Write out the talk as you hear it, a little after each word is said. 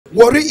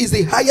Warri is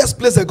the highest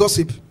place of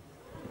gossip.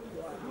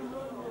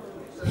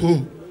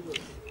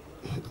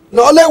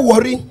 Now only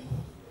Warri,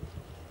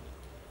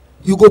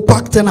 you go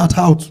pack tenant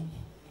out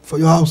for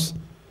your house.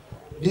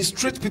 The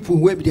street people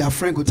where their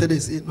friend go tell them,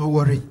 say, no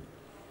worry,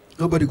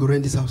 nobody go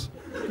rent this house.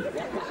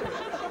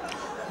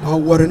 No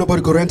worry,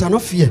 nobody go rent, and no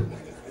fear.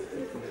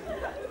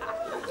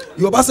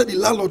 You about say the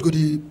landlord go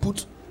to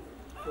put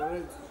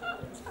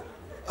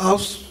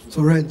house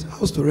to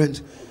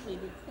rent.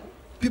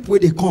 People where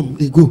they come,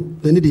 they go,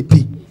 they need to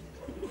pay.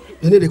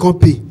 They need to come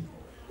pay.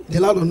 The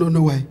landlord don't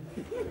know why.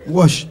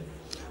 Wash.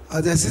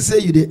 As I say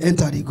you they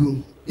enter, they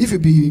go. If you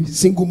be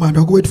single man,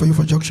 they'll go wait for you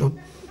for junction.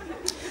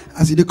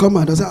 As they come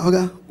out, they'll say,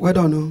 okay, where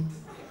do you know?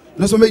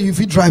 So maybe if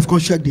you drive, come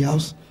check the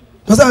house.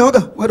 They'll say, okay,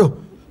 where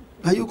do?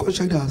 Now you come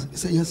check the house. He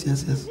say,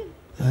 yes.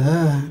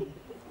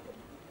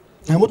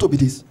 I want to be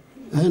this.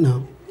 I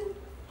know.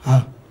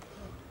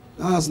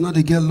 That's not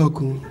the girl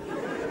local.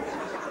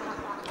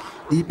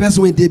 The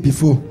person went there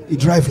before, he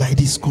drive like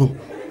this, come.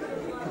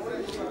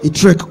 He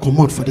trek, come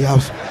out for the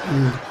house.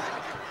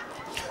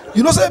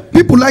 You know, say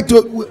people like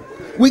to,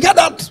 we get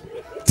that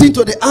thing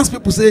to the ask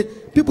people, say,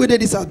 people did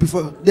this house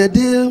before, they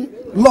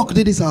lock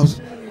did this house.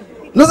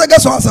 You know, say,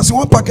 guess what, as you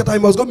want packet, I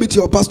must go meet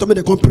your pastor, make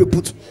the company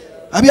put.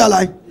 I be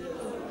alive.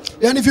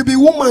 And if you be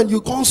woman,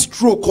 you can't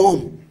stroke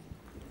come.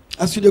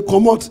 As you they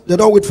come out, they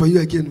don't wait for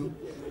you again.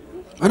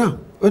 I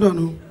don't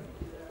know.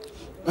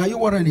 Now you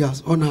want in the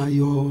house, or now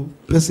your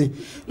person.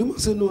 You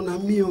must say, no,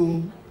 not me,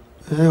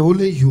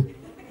 only you.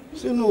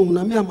 Say, no,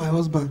 not me and my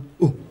husband.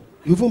 Oh,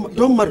 you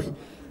don't marry.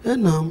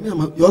 Now, me and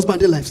your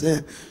husband, their life,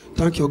 say,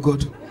 thank your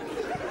God.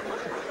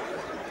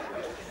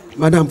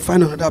 Madam,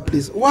 find another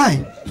place.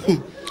 Why?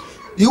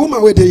 The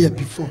woman were there here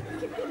before.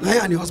 Now you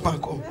and your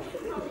husband come.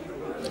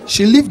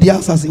 She left the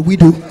house as a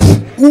widow.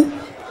 Who?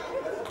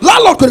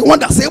 Landlord could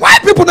wonder, say, why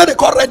people know they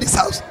call rent this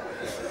house?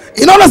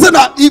 You know what I'm saying?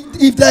 That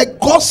if they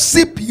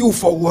gossip you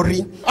for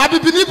Warri, I be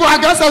Benin for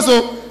against us.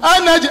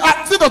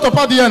 I see Dr.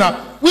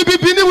 Padiana. We be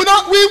Benin. We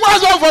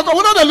watch out for.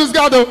 We know they lose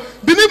God though.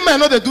 Benin men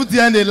know they do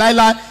DNA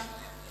lie.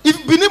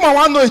 If Benin man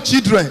want know his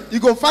children, he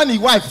go find his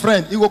wife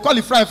friend. He go call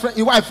his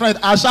wife friend.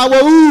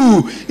 Ashawo,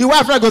 ooh, his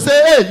wife friend go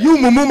say, hey, you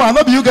mumu man,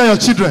 not be you get your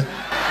children.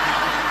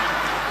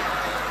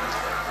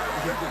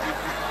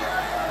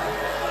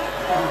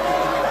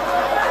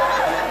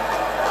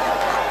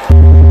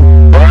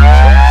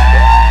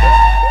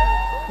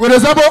 With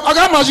example,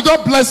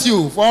 God bless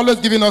you for always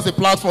giving us a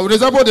platform. With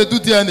example, they do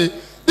DNA.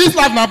 This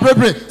life now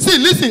pray. See,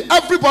 listen,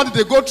 everybody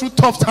they go through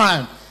tough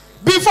time.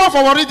 Before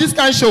for Warri this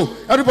kind of show,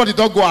 everybody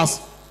don't go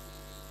ask.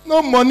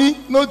 No money,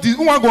 no diesel.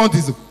 Who want to go on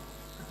diesel?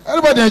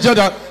 Everybody enjoy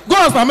that. Go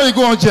ask and make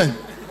you go on gen.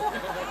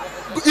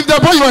 If they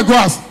boy you want to go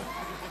ask,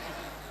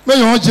 make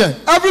you on gen.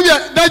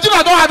 Everywhere,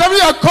 Nigeria don't have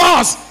everywhere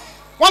cost.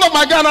 One of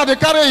my guys now they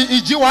carry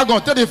his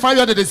G-Wagon, 35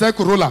 years they say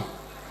Corolla.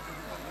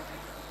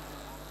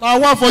 Now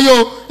one for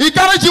you. He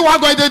carry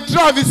G-Wagon, they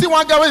drive. You see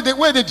one guy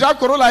where they drive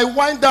Corolla, he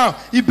wind down.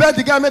 He bet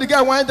the guy, made the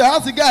guy wind down.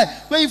 Ask the guy,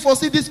 where you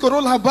foresee this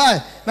Corolla buy?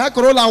 Now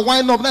Corolla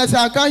wind up. Now I say,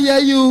 I can't hear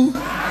you.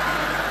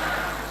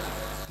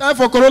 Time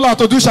for Corolla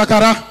to do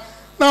shakara.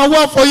 Now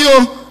one for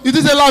you. You do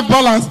a life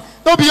balance.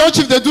 Don't be your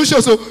chief, they do show.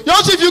 So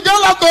your chief, you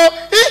get like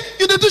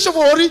you they do show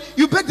for Warri.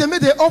 You beg them,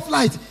 make they off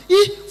light.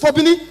 For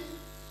Benin,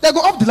 they go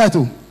off the light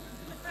too.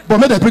 But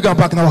make they bring them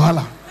back now.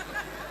 Hala.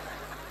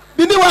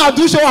 Benin when I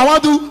do show, I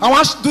want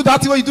to do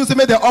that way you do. Say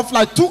make they off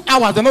light 2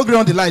 hours. They not agree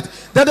on the light.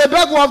 Then they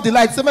beg go off the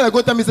light. Say make they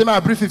go tell me say may I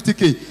bring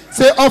 50K.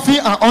 Say off in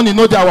and on, you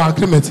know they our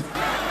agreement.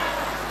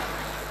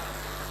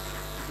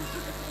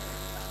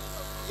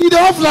 He the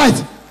off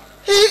light.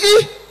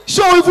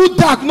 Show even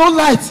dark, no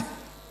light.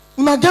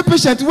 Una get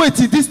patient, wait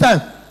till this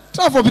time.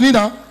 Try for Benin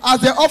now.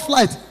 As they off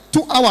light,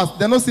 2 hours,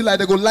 they don't see light,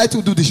 they go light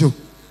to do the show.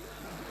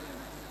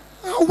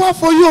 What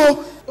for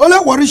you? Only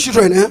Warri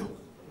children,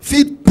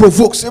 feed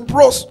provoke, say,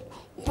 bros,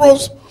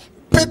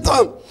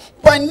 Peter,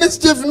 by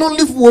next year if you don't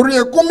leave Warri,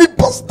 call me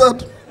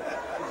bastard.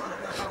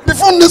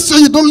 Before next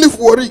year you don't leave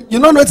Warri. You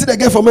don't know what they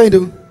get for me,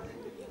 though.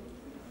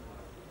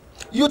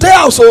 You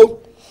tell also,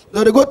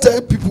 that they go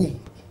tell people,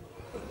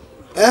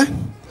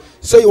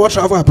 say you want to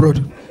travel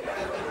abroad.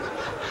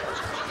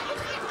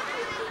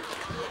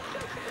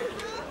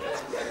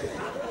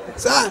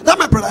 Sir, that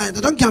my brother,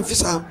 they don't get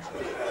visa.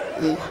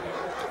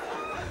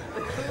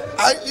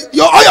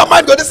 All your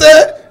mind going to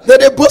say that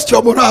they boost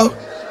your morale.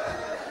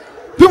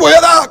 People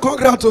hear that,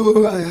 congrats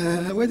to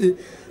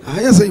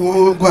I say you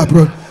want to go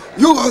abroad.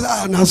 You go,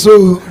 that's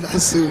so.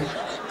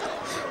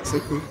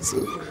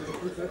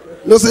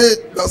 No say,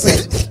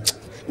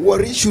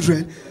 Warri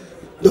children.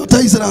 They'll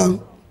tell you that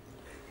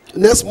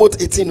next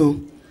month 18.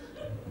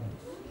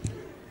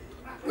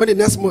 When the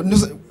next month,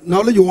 now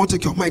only you want to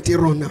take your mighty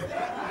run now.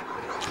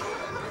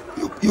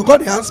 You got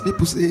to ask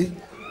people say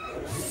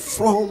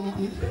from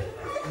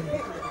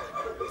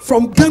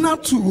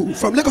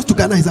Lagos to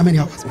Ghana is how many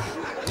hours?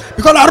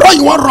 Because I run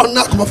you want run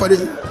now come for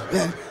this.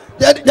 Yeah.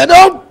 They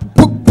don't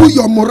put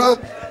your moral.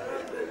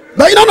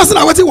 But you don't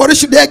understand what Warri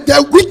should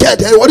they're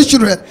wicked, Warri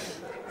children.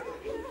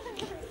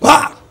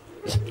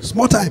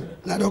 Small time.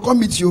 Now they'll come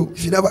meet you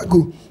if you never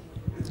go.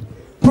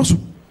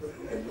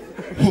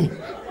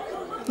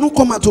 No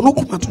come out.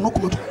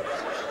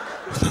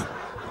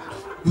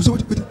 You say,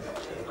 wait.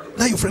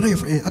 Now your friend.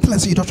 Until I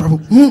see you don't travel.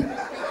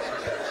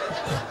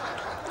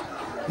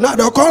 Now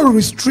they'll call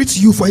restrict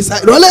you for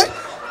inside. Really?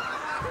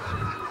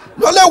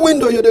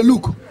 Window you they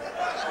look.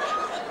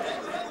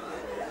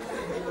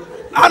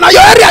 And now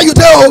your area you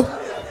tell.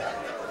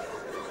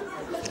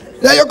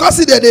 Then you go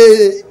see that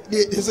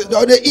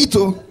they eat.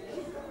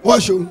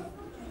 Wash you.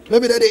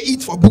 Maybe that they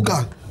eat for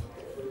buka.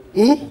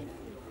 I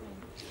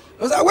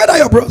was like, where are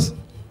your bros?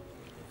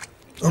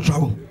 Don't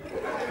travel.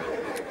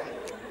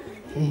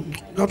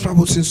 Don't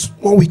travel since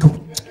 1 week.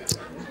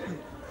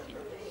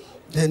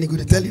 Then he go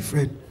to tell your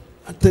friend.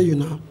 I tell you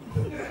now.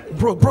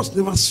 Bros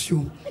never see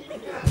you.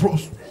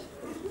 Bros.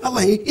 I'm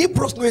like, if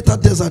bros no enter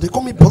desert, they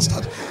call me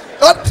bastard.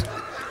 But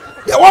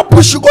they want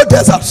push you go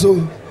desert,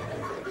 so.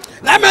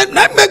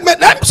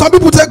 Let some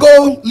people take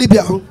go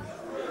Libya.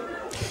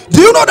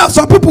 Do you know that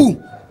some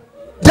people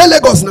they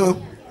Lagos now?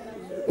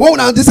 When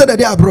they say that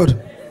they are abroad,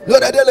 no,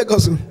 that they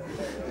Lagos.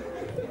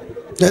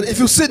 Then if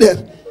you see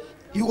them,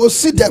 you go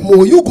see them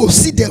more. You go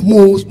see them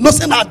more. No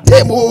say that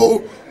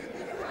demo.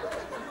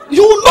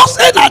 You will not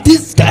say that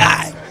this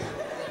guy.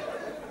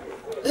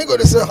 You go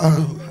to say,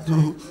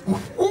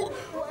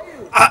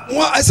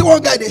 I see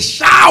one guy they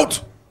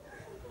shout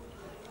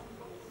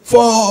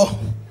for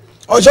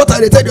Ojota.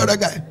 They tell the other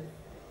guy,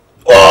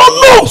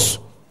 oh no!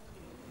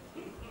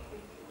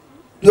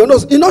 You know,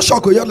 you're not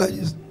shocked. You're like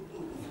this.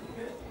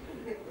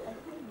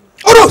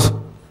 Oh no!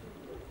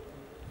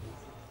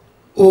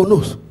 Oh no!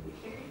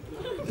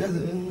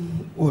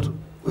 What?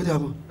 What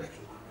happened?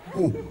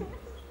 Oh,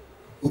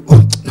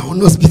 no,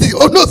 no, speaking.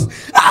 Oh no!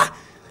 Ah,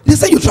 they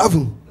say you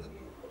travel.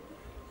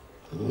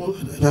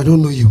 I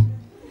don't know you.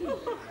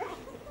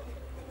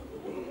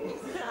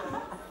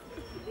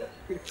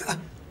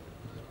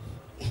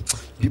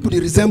 People they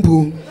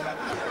resemble.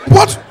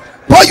 What?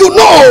 But you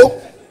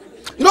know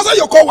say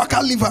you call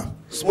waka liver.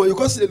 Small, you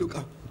call say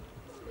looker.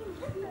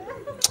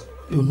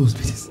 You know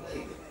species.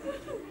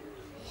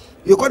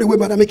 You call the way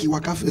madam make it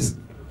waka face.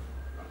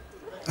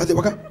 As the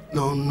waka?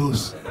 No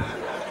nose.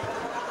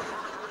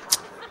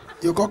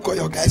 You call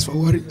your guys for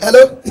worry.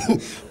 Hello?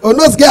 Oh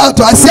nose get out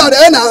to I see how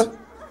they now.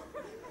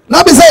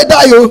 Now be say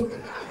die you.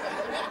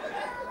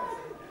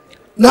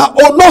 Now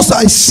oh nose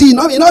I see.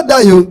 Now you not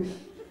die you.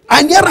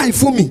 And here I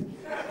fool me.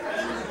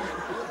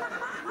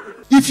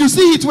 If you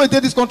see heat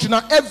within this country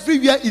now,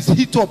 everywhere is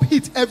heat up,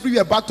 heat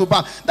everywhere back to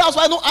back. That's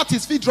why no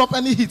artist feet drop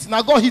any heat.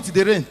 Now go hit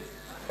the rain.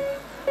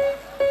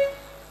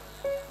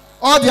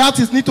 All the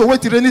artists need to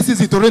wait till rainy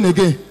season to rain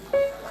again.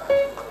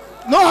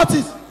 No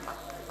artist.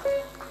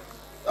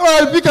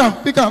 Oh, pick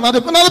up. Now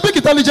they pick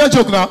intelligent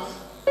joke now.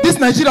 This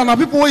Nigeria now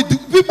people will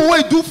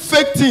do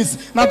fake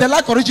things. Now they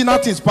like original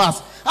things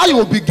pass. How you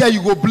will be gay,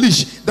 you go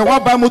bleach. They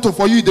want buy motor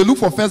for you, they look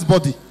for first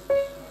body.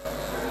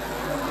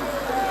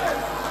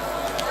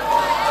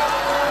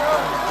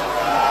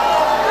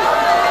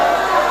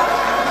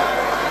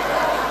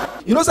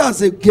 You know,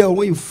 as a girl,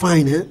 when you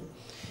find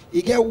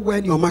you get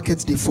when your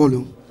markets they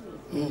follow.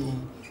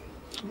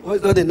 Why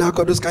is not the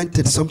narco? Those kind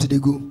 30 something they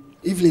go.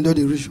 Evelyn not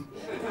the reach.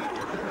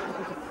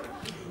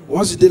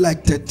 Once you did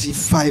like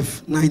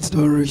 35, 90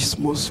 don't reach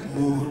small.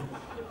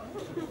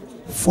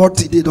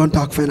 40 they don't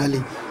talk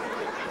finally.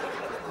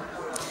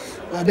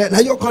 Now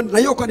you're going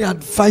to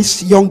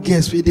advise young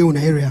girls with their own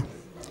area.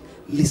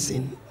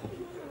 Listen,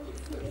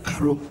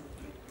 Carol,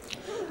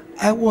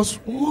 I was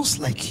once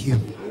like you.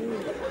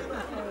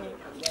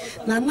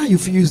 Now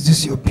you've used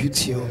this your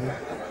beauty.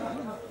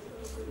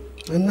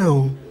 And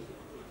now,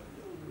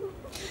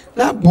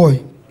 that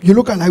boy, you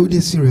look at like with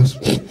this serious.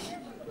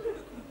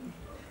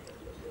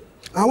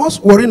 I was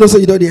worried no say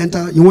you don't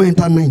enter, you won't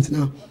enter 9th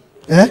now.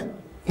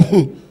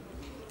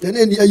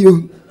 Then hear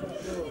you.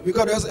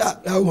 Because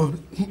that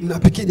one, na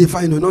pikin they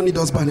find no need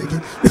husband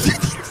again.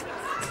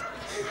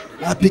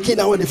 Na pikin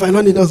that one they find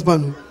no need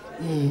husband.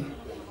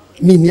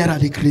 Me near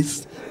the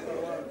Chris.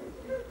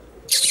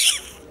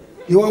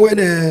 You want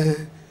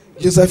when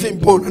Josephine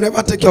born, I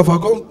never take care of her.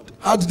 Come,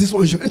 how did this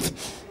one show?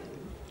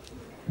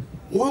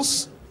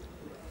 Once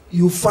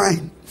you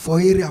find for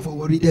area for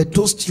Warri, they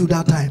toast you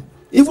that time.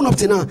 Even up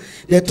to now,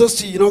 they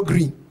toast you,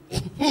 green.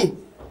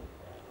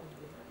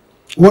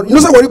 What you know?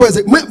 Say Warri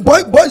boys,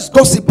 boys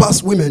gossip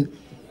past women.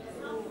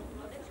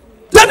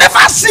 They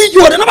never see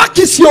you, they never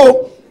kiss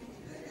you.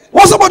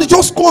 Once somebody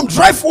just come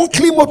drive one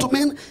clean motor,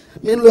 man,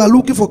 we are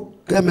looking for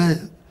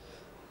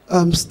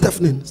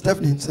Stephanie,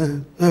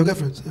 her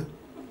girlfriend.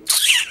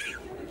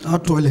 Our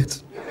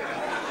toilet.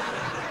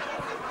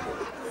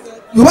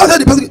 You want to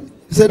the person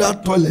say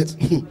that toilet.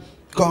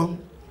 Come.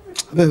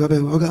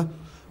 Okay.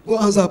 Go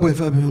answer boy.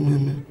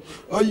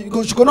 Or you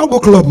go, she go not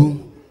go club.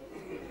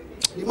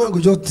 The man go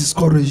just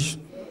discourage.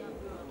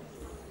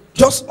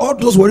 Just all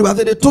those worry about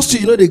it, they toast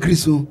you, they agree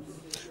so.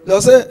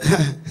 They'll say,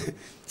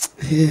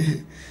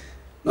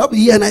 not be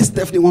here nice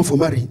Stephanie want for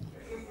marry.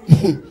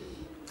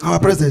 Our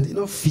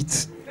president,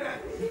 fit.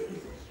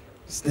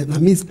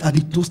 That means that the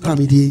toast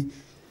time day.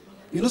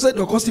 You know, say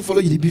they'll constantly follow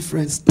you to be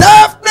friends.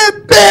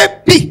 Stephanie,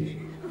 baby!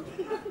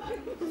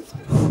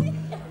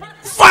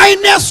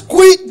 finest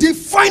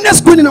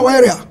queen in our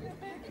area.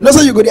 That's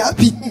how you go there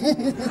happy.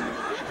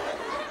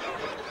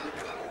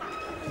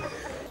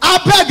 I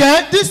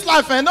beg, this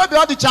life, not be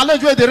all the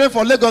challenge where they rain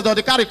for Lagos or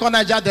the carry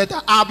Niger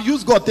Delta. I've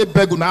used God to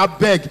beg, and I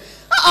beg.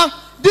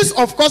 This,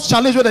 of course,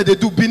 challenge where they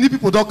do, Benin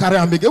people don't carry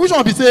and make it. Which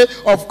one be say,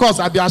 of course,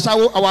 I be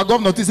Ashawo, our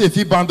governor to say if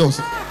he band us.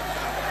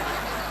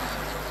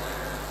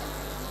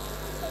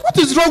 What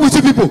is wrong with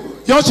you people?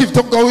 Young chief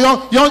talk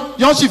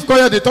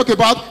here, they talk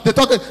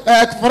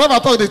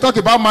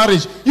about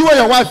marriage. You and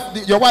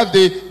your wife,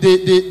 they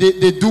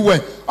do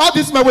well. All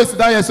this my way sit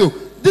down here, so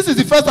this is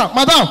the first time.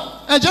 Madam,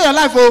 enjoy your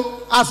life, oh.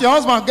 As your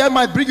husband get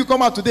might bring you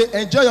come out today,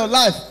 enjoy your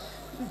life.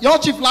 Your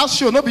chief last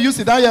show, no be you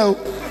sit down here, oh.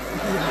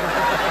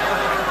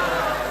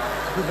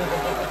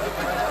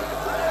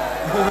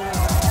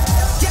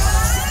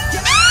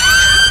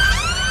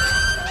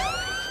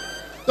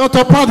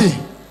 Dr. Paddy,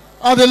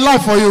 I the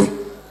life for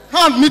you.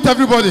 Hand meet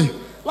everybody.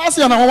 Last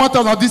year I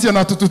 1,000, this year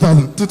I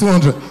 2,000,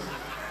 200.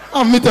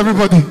 I'll meet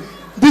everybody.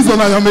 This one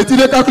I am making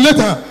a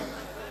calculator.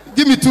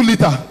 Give me 2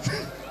 liters.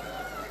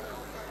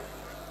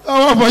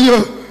 That one for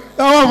you.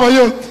 That one for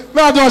you.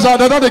 No, I don't.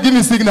 They don't give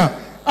me signal.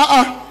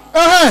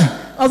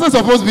 As it's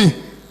supposed to be.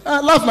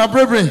 Laugh na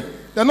bravery.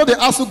 They know the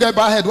ask who get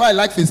by head why I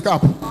like face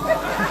cap.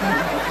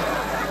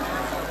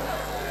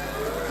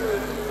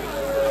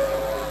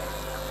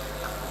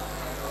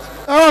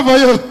 That one for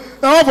you.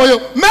 That one for you.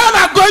 Men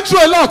are going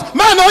through a lot.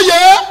 Men, oh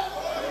yeah.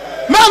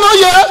 Men, oh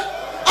yeah.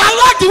 I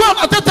like the way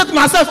I take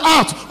myself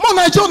out. More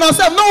Nigerian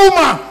myself, no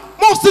woman.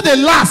 Most of the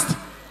last.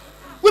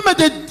 Women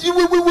they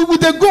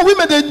go.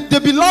 Women they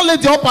be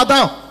landlady up and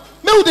down.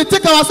 Maybe they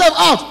take ourselves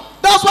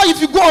out. That's why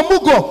if you go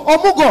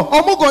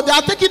Omugo, they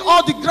are taking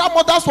all the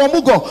grandmothers from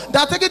Omugo. They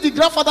are taking the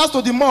grandfathers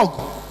to the morgue.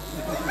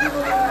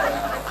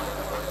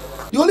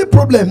 The only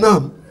problem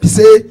now is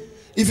say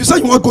if you say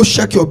you want to go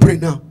check your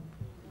brain now,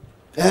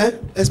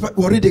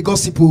 worry they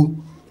gossip.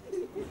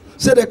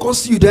 Say they can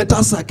see you, they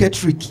enter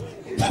psychiatric.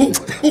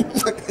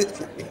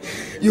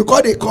 You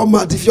call they come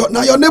out. If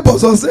now your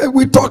neighbors will say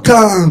we talk.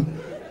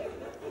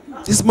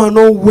 This man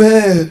no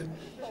well.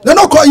 They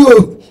don't call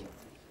you.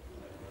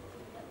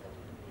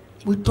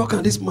 We talk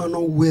and this man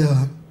not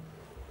well.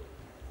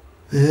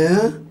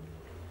 Yeah.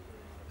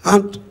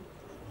 And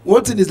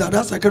one thing is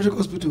that psychiatric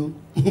hospital,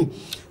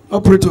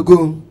 not pray to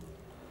go.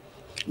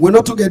 We're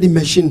not to get the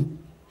machine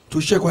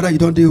to check whether you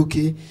don't do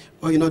okay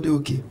or you're not do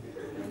okay.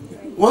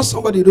 Once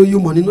somebody do you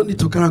money, no need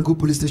to carry and go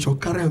police station,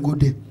 carry and go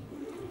there.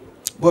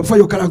 But before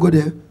you carry and go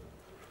there,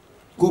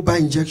 go buy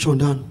injection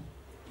done.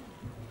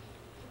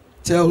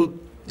 Tell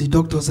the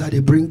doctors that they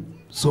bring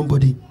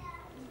somebody.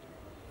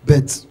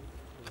 But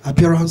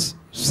appearance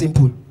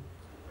simple,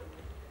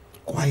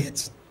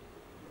 quiet,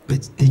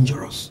 but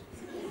dangerous.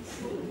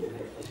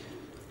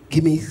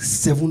 Give me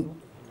 7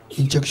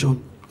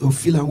 injections. They'll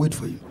feel and wait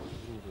for you.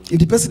 If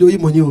the person don't give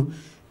money,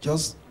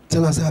 just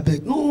tell us, I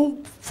beg. No,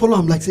 follow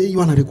him like say you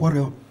want to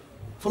quarrel.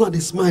 Follow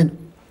they smile.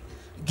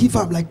 Give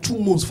him like 2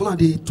 months. Follow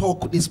they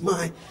talk, they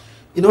smile.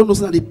 You know,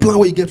 so they plan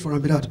what you get for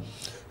him. That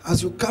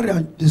as you carry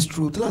on this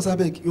through, tell us, I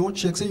beg. You want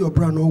to check, say your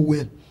brand not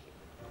well.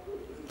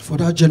 For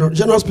that general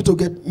hospital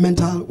get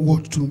mental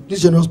ward too.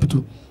 This general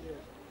hospital.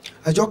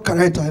 I just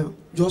carry time,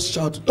 just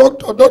shout,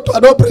 doctor, I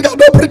don't break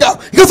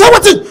out. He goes,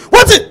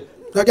 what's it?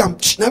 Like I'm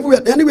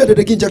anywhere they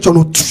take injection.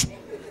 No.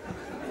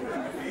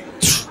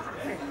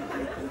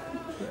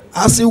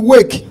 As he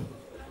wake,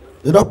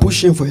 they don't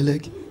push him for a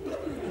leg.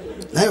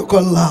 Now you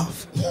can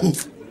laugh.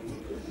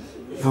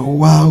 Oh,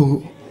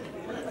 wow.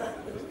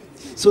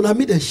 So now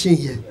me the shame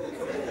here.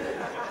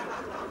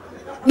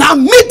 Now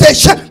me the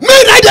shame.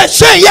 Me like the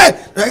shame here.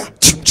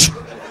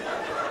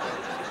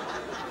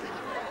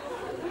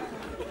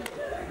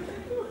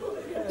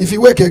 If you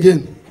wake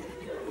again.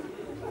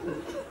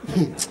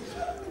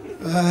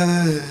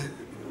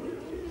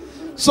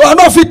 So I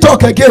know if you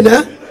talk again,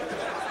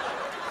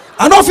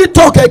 I know if you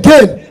talk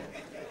again.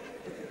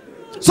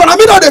 So I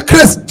mean not the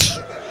Christ.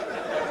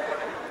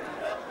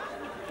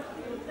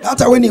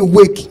 That's when you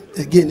wake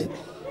again.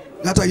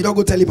 That's why you don't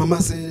go tell your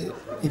mama say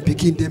in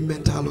Pekin the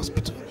mental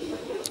hospital.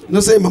 You know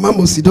say mama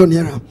must sit down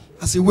here.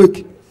 I say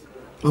wake.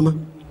 Mama.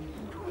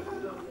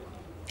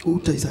 Who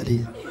tells you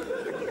that?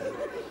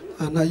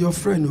 And now your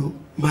friend, oh,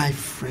 my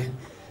friend.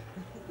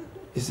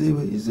 He say,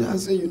 I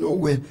say, you know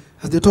where.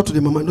 As they talk to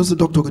the mama, knows the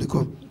doctor going to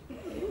come.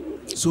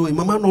 So the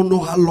mama don't know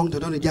how long they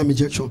don't get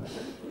injection.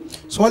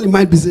 So all he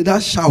might be say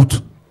that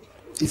shout.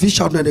 If he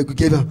shout now, they could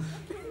give her.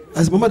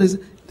 As mama,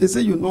 they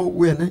say you know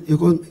where. You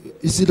go,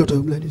 you see doctor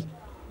like this.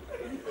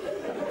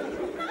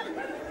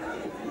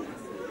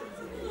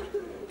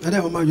 And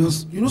then mama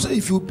just, you know, say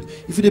if you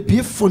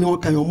behave funny, one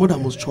kind, your mother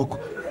must choke.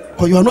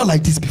 Because you are not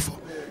like this before.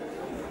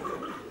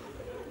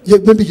 Yeah,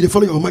 maybe they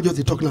follow your mama just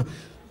they talk now.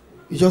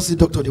 You just see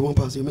doctor, they won't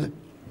pass you. Like,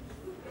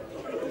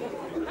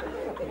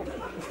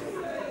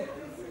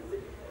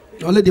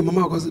 I'll let the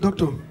mama go say,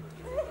 doctor,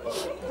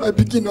 I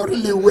begin not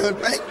really well.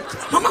 Right?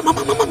 Mama.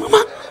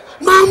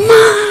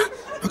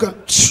 Okay.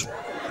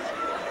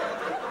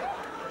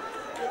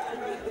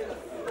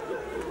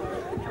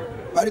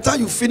 By the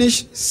time you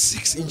finish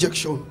 6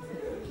 injections,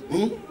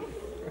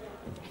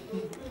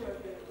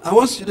 And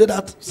once you did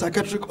that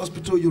psychiatric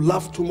hospital, you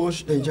laugh too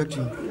much, they inject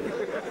you.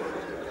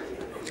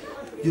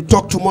 You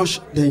talk too much,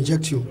 they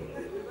inject you.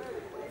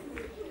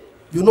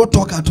 You not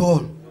talk at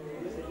all,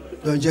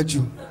 they inject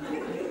you.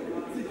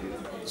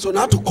 So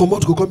now to come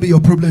out, go be your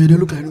problem, you don't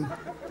look at him.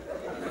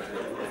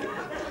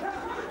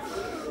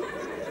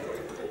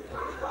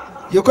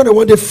 You're gonna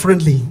want it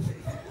friendly.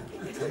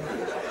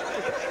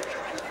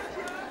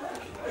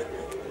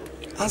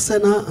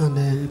 Arsenal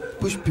and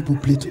push people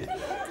play today.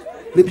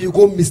 Maybe you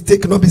go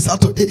mistake, not be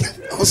Saturday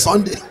or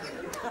Sunday.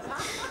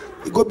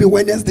 It go be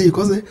Wednesday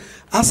because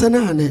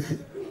Arsenal and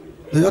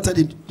the other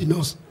the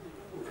nose.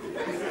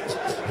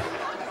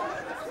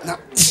 Now,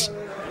 see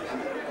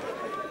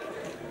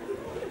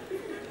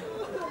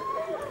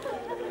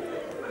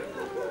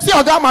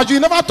Oga Maju, you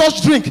never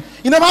touch drink.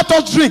 You never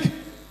touch drink.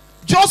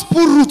 Just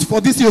put root for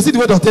this. You see the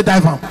way they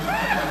dive am.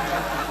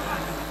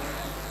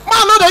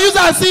 Man, no, they use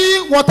that.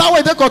 See water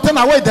where they contain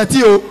away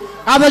dirty.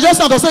 And they just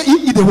start to say,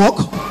 eat the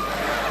walk.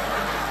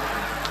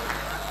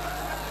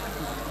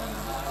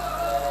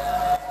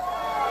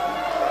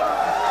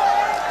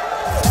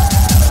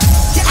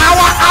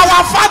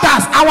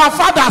 Our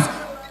fathers,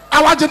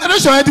 our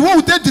generation, the one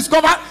who they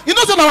discover, you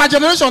know, so our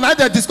generation,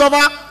 they discover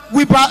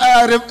we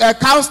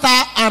cow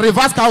style and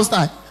reverse cow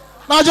style.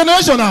 Now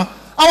generation now,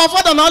 our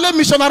father now only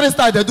missionary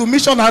style, they do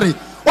missionary.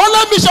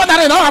 Only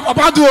missionary now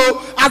about do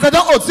as they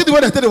don't see the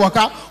way they take the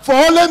worker for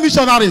only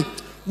missionary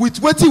with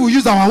what we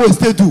use our ways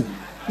they do.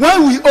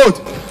 When we old.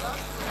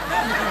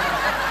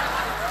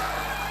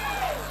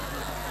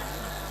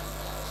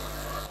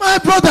 My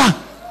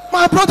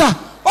brother.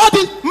 All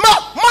the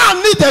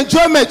man need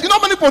enjoyment. You know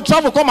many people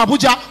travel come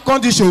Abuja, come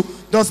this show.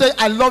 They'll say,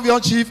 I love your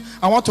chief.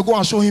 I want to go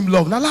and show him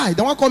love. Now lie,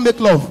 they want to come make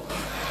love.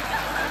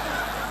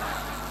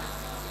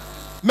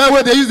 Men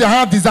where they use their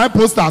hand design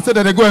poster, say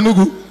that they go and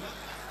Nugu.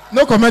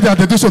 No comedian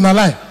they do show now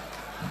lie.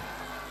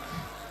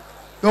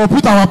 They will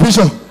put our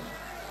picture.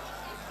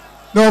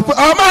 They will put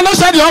man, not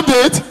share the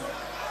update.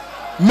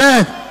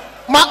 Man,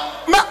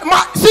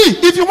 see,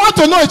 if you want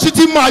to know a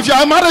cheating man, if you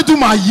are married to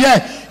my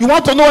year, you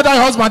want to know whether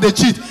your husband they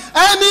cheat.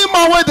 Any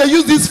man where they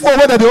use this phone,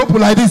 whether they open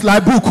like this,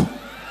 like book.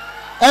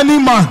 Any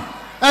man.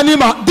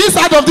 This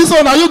side of this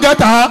one, now you get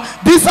her.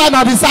 This side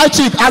now the side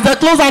chick. As they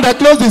close and they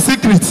close the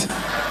secret.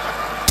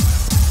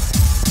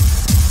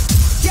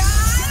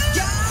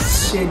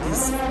 Share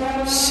this.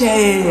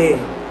 Share.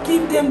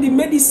 Give them the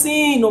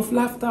medicine of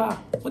laughter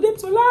for them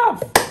to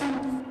laugh.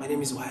 My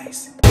name is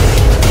Wise.